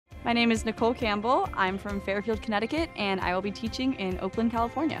My name is Nicole Campbell. I'm from Fairfield, Connecticut, and I will be teaching in Oakland,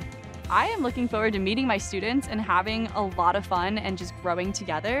 California. I am looking forward to meeting my students and having a lot of fun and just growing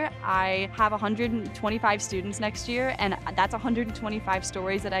together. I have 125 students next year, and that's 125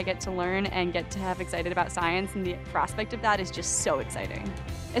 stories that I get to learn and get to have excited about science, and the prospect of that is just so exciting.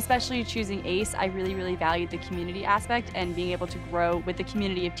 Especially choosing ACE, I really valued the community aspect and being able to grow with the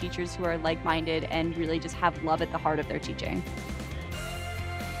community of teachers who are like-minded and really just have love at the heart of their teaching.